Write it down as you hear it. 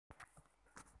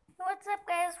What's up,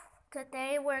 guys?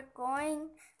 Today we're going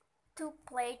to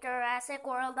play Jurassic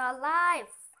World Alive.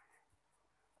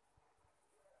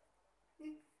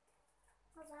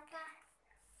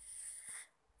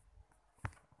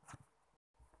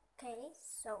 Okay,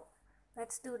 so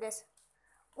let's do this.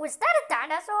 Was that a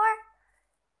dinosaur?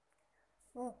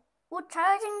 Oh, we're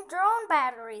charging drone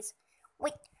batteries.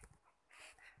 Wait,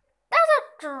 there's a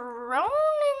drone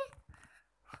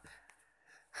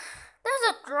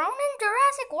in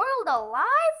Jurassic World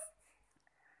Alive?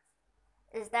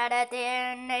 Is that a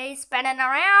DNA spinning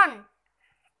around?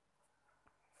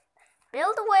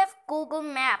 Build with Google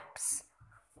Maps.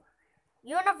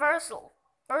 Universal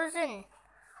version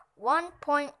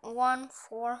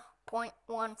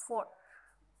 1.14.14.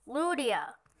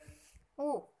 Ludia.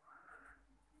 Ooh.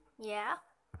 Yeah.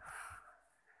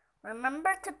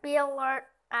 Remember to be alert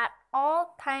at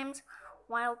all times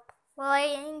while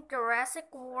playing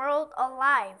Jurassic World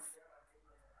Alive.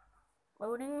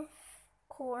 Loading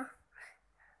core.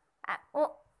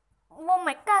 Oh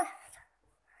my god.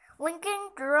 Linking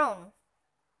drone.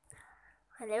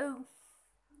 Hello.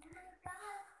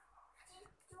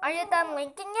 Are you done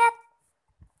linking yet?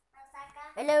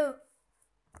 Hello.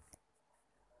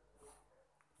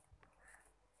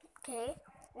 Okay.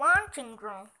 Launching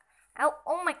drone.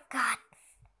 Oh my god.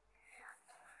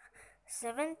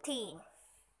 17.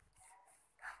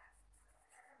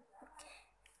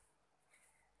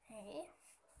 Okay.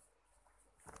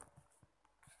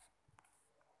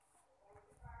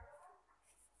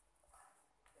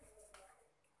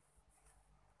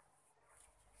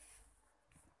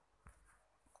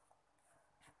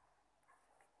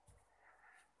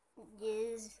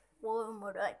 Yes, one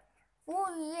more time.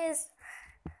 Oh yes.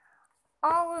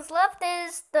 All that's left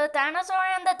is the dinosaur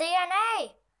and the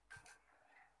DNA.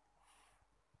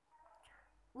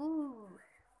 Ooh.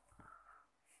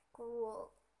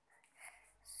 Cool.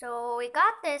 So we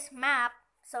got this map,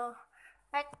 so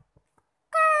I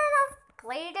kind of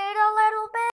played it a little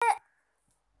bit.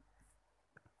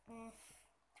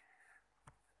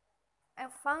 I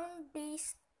found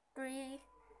these 3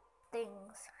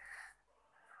 things.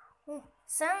 Ooh,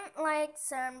 sunlight,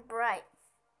 sun bright.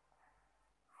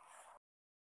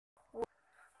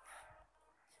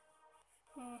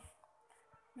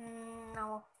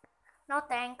 No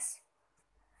thanks.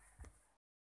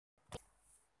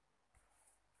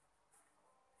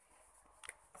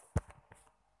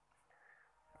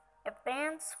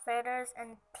 Advanced feathers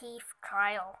and teeth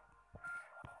trial.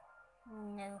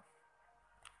 No.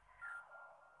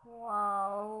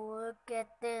 Wow, look at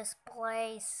this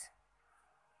place.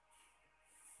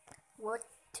 What?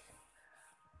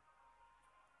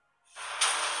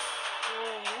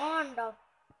 Wonderful.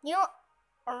 New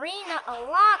arena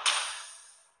unlocked.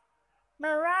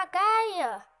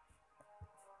 Maragaya.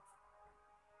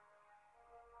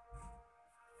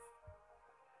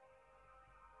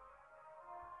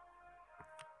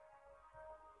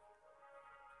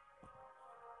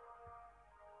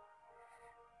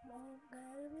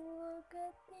 Look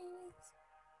at these.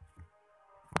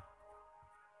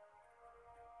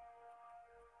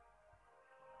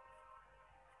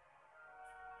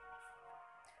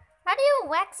 How do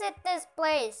you exit this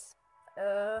place?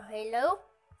 Hello?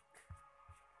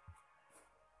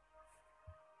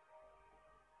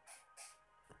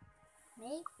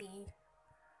 Maybe.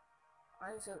 I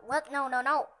should. What? No.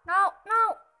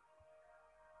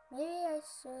 Maybe I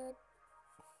should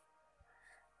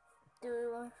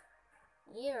do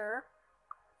here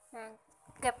and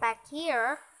get back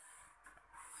here.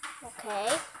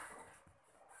 Okay.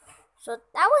 So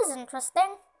that was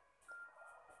interesting.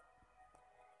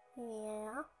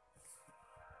 Yeah.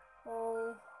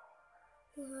 Oh,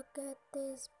 look at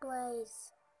this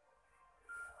place.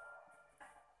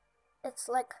 It's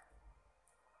like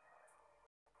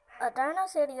a dino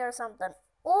city or something.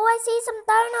 Oh, I see some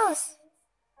dinos.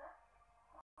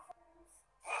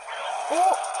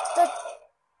 Oh,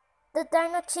 the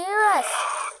Dinocheerus.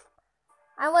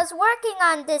 I was working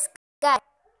on this guy.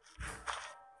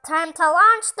 Time to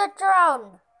launch the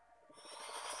drone.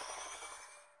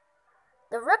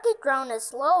 The rookie drone is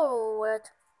slower,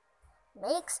 which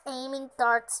makes aiming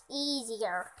darts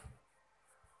easier.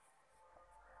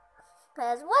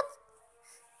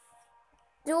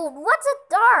 Dude, what's a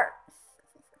dart?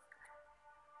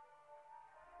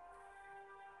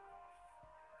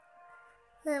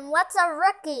 And what's a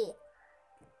rookie?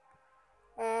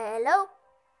 Hello?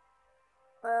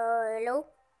 Hello?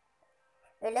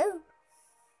 Hello?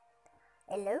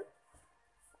 Hello?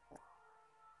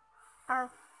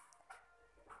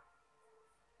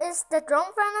 Is the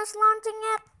drone finished launching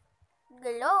yet?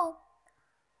 Hello?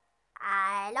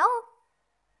 Hello?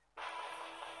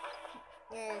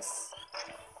 Yes.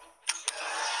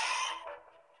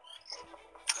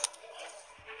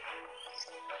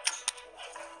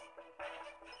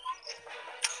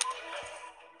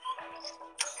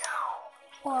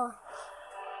 Oh.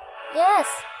 Yes,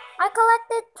 I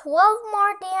collected 12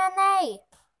 more DNA.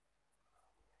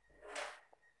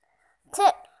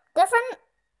 Tip: different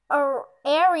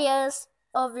areas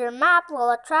of your map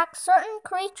will attract certain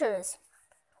creatures.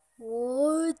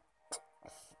 What?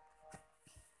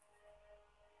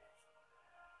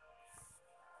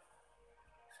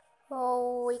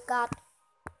 Oh, we got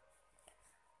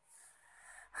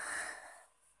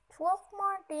 12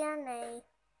 more DNA.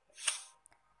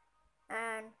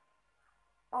 And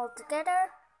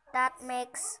altogether, that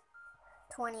makes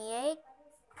 28.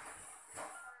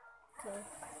 Okay.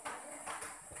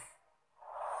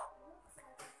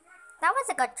 That was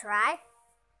a good try.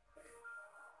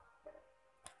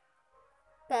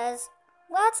 Guys,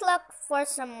 let's look for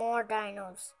some more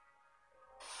dinos.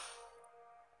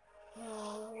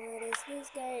 Oh, what is this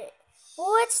guy?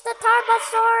 Oh, it's the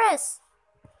Apatosaurus!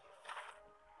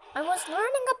 I was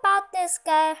learning about this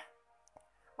guy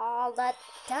all that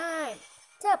time.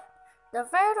 Tip: the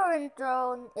veteran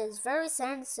drone is very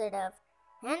sensitive.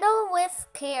 Handle with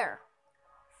care.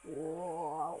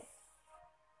 Whoa.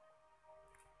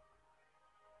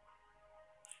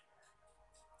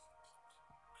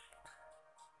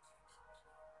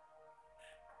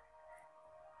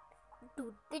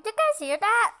 Dude, did you guys hear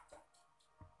that?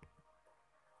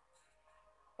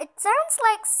 It sounds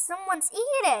like someone's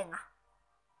eating.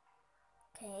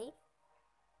 Okay.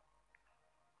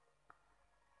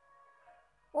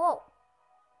 Whoa.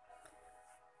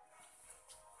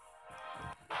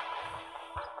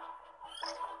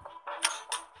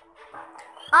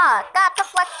 Ah, got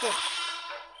deflected.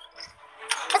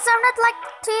 It sounded like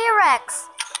T-Rex.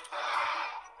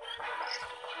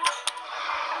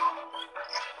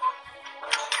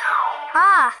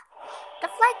 Ah,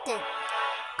 deflected.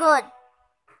 Good.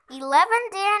 11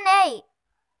 DNA.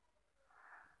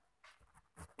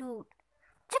 Dude,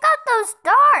 check out those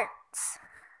darts.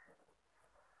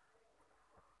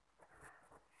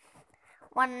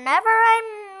 Whenever I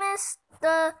miss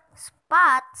the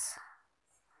spots,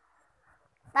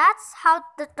 that's how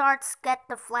the darts get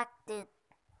deflected.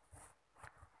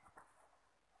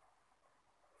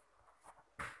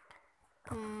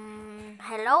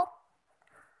 Hello?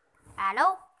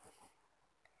 Hello?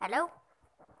 Hello?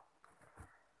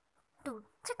 Dude,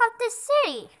 check out this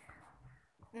city.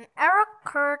 An error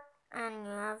occurred and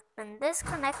you have been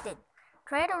disconnected.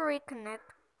 Try to reconnect.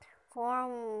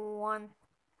 410.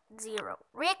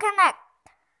 Reconnect.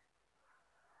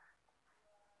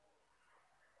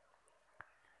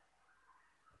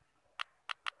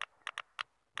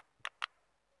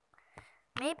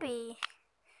 Maybe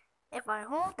if I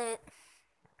hold it,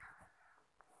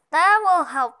 that will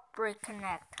help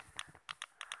reconnect.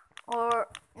 Or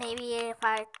maybe if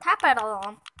I tap it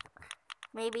along.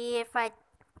 Maybe if I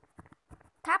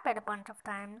tap it a bunch of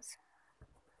times.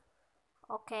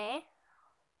 Okay.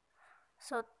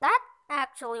 So that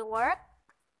actually worked.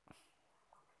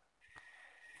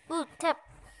 Ooh, tip.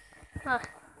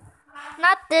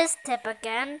 Not this tip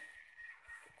again.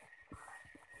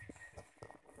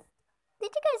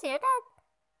 Did you guys hear that?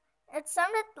 It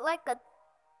sounded like a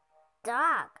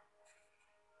dog.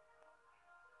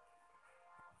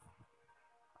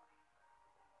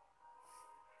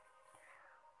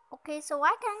 Okay, so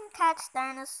I can catch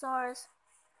dinosaurs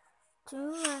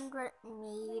 200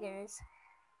 meters.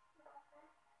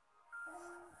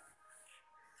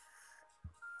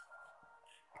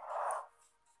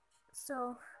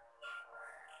 So,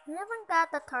 we haven't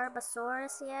got the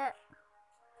Apatosaurus yet.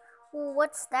 Ooh,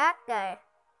 what's that guy?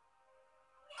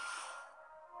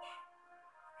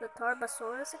 The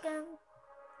Apatosaurus again?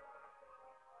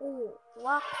 Ooh,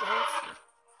 walk closer.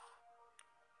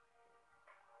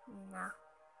 Nah.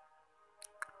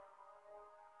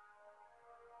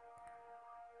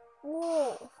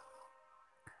 Whoa!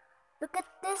 Look at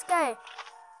this guy,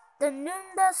 the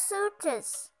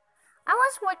Nundasuchus. I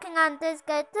was working on this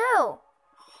guy too.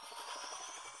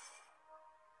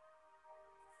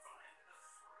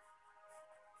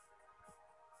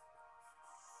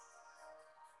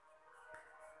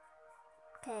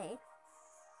 Okay.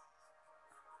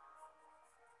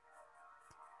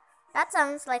 That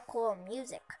sounds like cool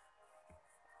music.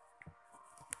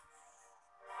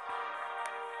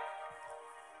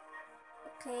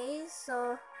 Okay,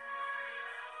 so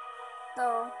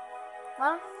the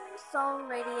volume's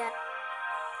already at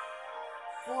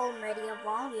full media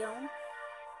volume.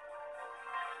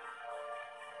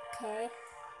 Okay.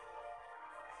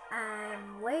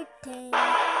 I'm waiting.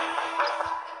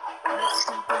 Let's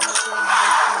continue doing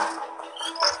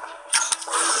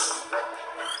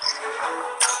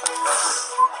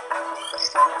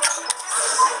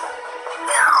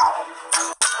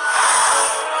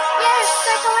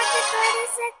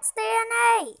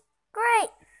DNA! Great!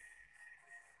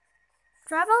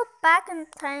 Travel back in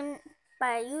time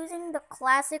by using the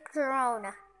classic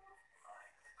drone.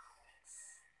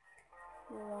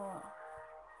 Whoa.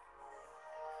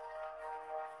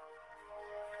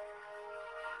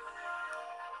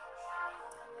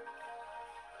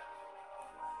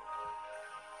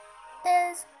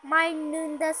 Is my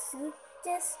Nunda suit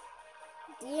just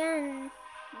DNA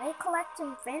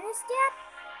collection finished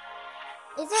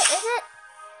yet? Is it?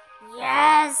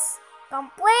 Yes!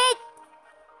 Complete!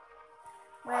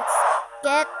 Let's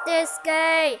get this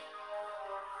guy!